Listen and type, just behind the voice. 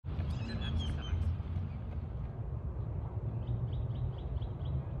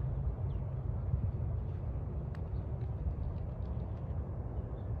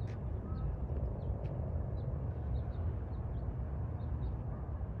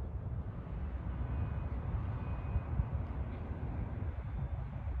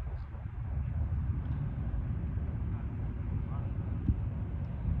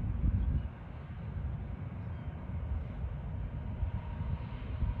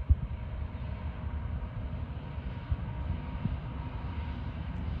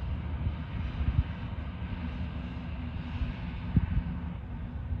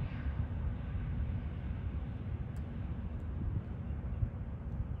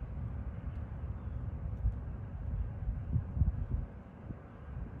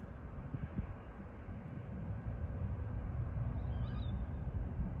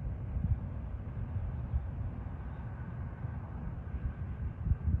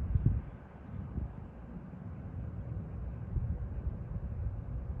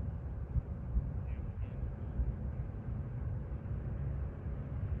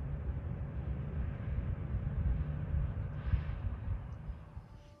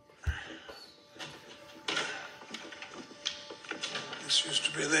This used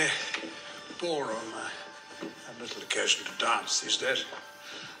to be the ballroom. I have little occasion to dance these days.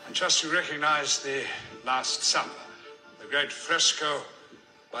 I trust you recognize the Last Supper, the great fresco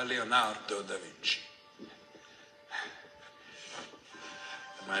by Leonardo da Vinci.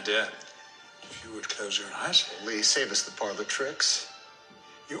 My dear, if you would close your eyes. Lee, save us the parlor tricks.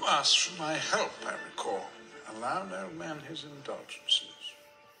 You asked for my help, I recall. Allow no man his indulgences.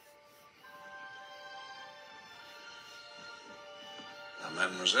 Now,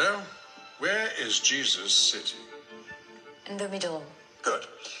 mademoiselle, where is Jesus sitting? In the middle. Good.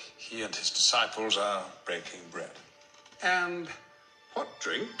 He and his disciples are breaking bread. And what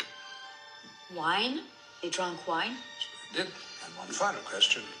drink? Wine? He drank wine? Splendid. And one final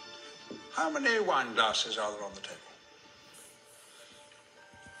question. How many wine glasses are there on the table?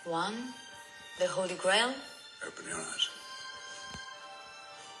 One. The Holy Grail? Open your eyes.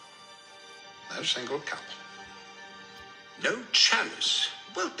 No single cup. No chalice.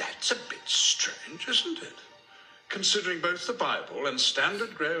 Well, that's a bit strange, isn't it? Considering both the Bible and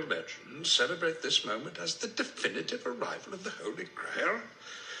standard Grail legends celebrate this moment as the definitive arrival of the Holy Grail.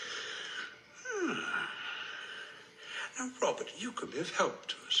 Now, Robert, you could be of help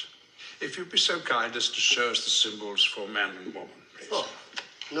to us. If you'd be so kind as to show us the symbols for man and woman, please. Oh,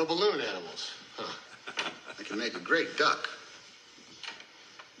 no balloon animals. Huh. I can make a great duck.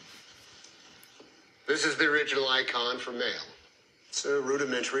 This is the original icon for male. It's a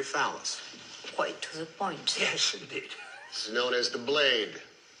rudimentary phallus. Quite to the point. Yes, indeed. This is known as the blade.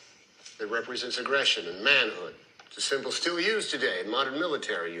 It represents aggression and manhood. It's a symbol still used today in modern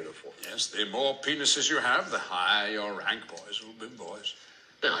military uniforms. Yes, the more penises you have, the higher your rank, boys will be boys.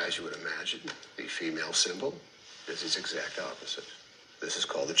 Now, as you would imagine, the female symbol is its exact opposite. This is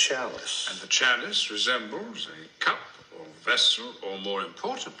called the chalice. And the chalice resembles a cup or vessel, or more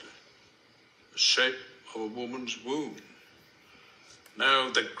importantly, the shape of a woman's womb.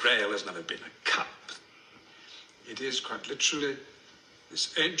 No, the Grail has never been a cup. It is quite literally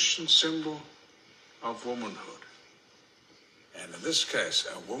this ancient symbol of womanhood. And in this case,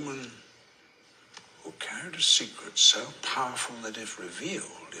 a woman who carried a secret so powerful that if revealed,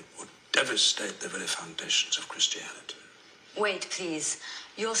 it would devastate the very foundations of Christianity. Wait, please.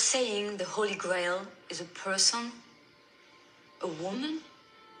 You're saying the Holy Grail is a person? A woman?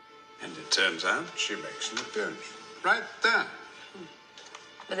 And it turns out she makes an appearance. Right there.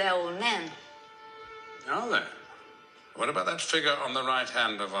 But they're all men. Are they? What about that figure on the right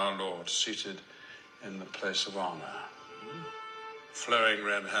hand of our Lord, seated in the place of honor? Flowing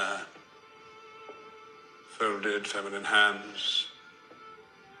red hair, folded feminine hands,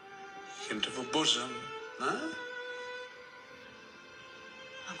 hint of a bosom, huh?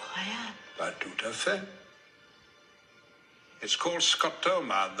 Incroyable. Pas tout à fait. It's called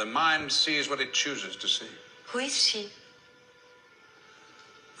scotoma. The mind sees what it chooses to see. Who is she?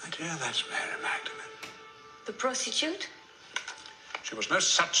 My dear, that's Mary Magdalene. The prostitute? She was no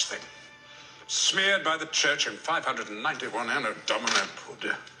such thing. Smeared by the church in 591 Anno Domini, poor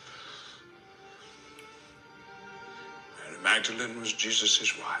dear. Mary Magdalene was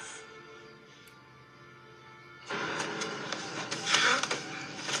Jesus' wife.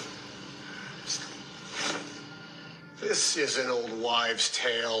 This is an old wives'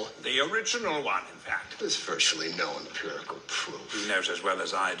 tale. The original one, in fact. There's virtually no empirical proof. He knows as well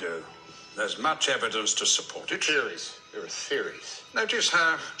as I do. There's much evidence to support it. Theories. There are theories. Notice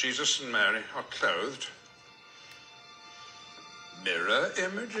how Jesus and Mary are clothed. Mirror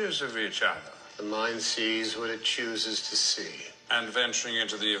images of each other. The mind sees what it chooses to see. And venturing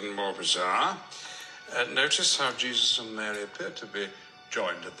into the even more bizarre, notice how Jesus and Mary appear to be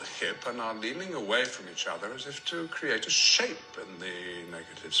joined at the hip and are leaning away from each other as if to create a shape in the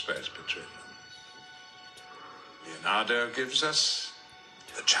negative space between them. Leonardo gives us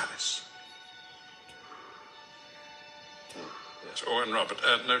the chalice. Yes. Oh, and Robert,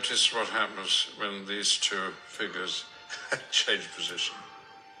 notice what happens when these two figures change position.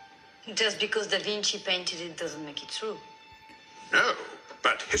 Just because Da Vinci painted it doesn't make it true. No,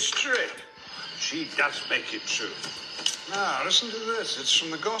 but history, she does make it true. Now, listen to this. It's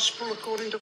from the Gospel according to